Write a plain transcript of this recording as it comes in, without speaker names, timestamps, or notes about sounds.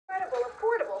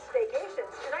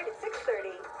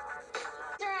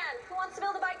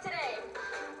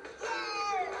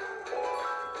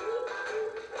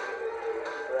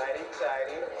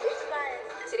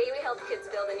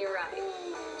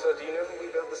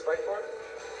Ready for it?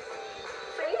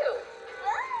 For you.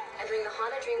 Entering the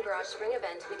Honda Dream Garage Spring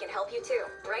event, we can help you too.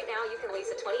 Right now, you can lease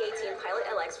a 2018 Pilot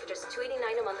LX for just $289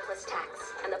 a month plus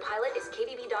tax. And the Pilot is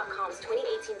KBB.com's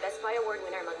 2018 Best Buy Award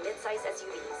winner among midsize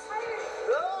SUVs.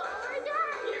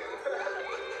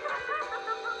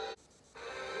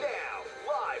 Now,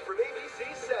 live from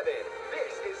ABC-7,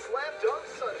 this is Slam Dunk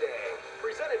Sunday,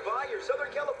 presented by your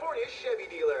Southern California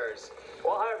Chevy dealers.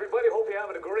 Well, hi, everybody. Hope you're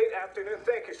having a great afternoon.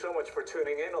 Thank you so much for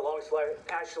tuning in. Alongside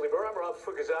Ashley Brewer, I'm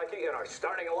Fukuzaki, and our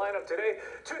starting lineup today,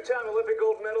 two-time Olympic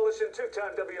gold medalist and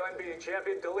two-time WNBA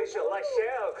champion DeLisha,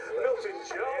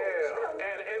 Milton-Jones,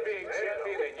 and NBA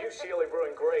champion and UCLA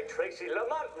Bruin great Tracy,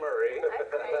 Lamont.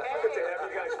 Good to have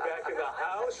you guys back in the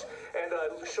house, and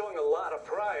showing a lot of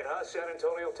pride, huh, San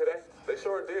Antonio, today? They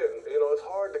sure did. You know, it's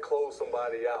hard to close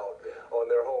somebody out on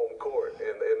their home court,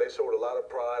 and they showed a lot of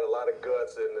pride, a lot of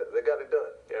guts, and they got it done.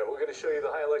 Yeah, we're going to show you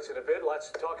the highlights in a bit. Lots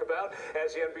to talk about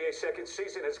as the NBA second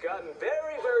season has gotten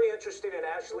very, very interesting, and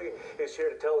Ashley is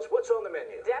here to tell us what's on the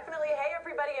menu. Definitely. Hey,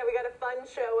 everybody. We got a fun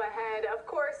show ahead. Of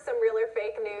course, some real or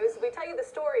fake news. We tell you the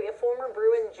story of former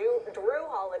Bruin Drew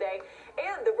Holiday,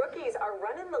 and the rookies are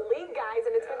running the league, guys,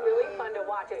 and it's been really fun to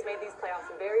watch. It's made these playoffs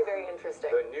very, very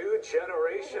interesting. The new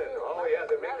generation. Oh, yeah,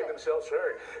 they're making themselves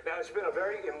heard. Now, it's been a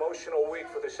very emotional week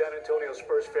for the San Antonio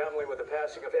Spurs family with the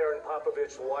passing of Aaron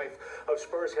Popovich, the wife of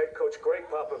Spurs head coach Greg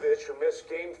Popovich, who missed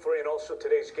Game 3 and also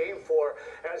today's Game 4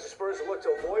 as the Spurs look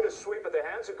to avoid a sweep at the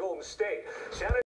hands of Golden State.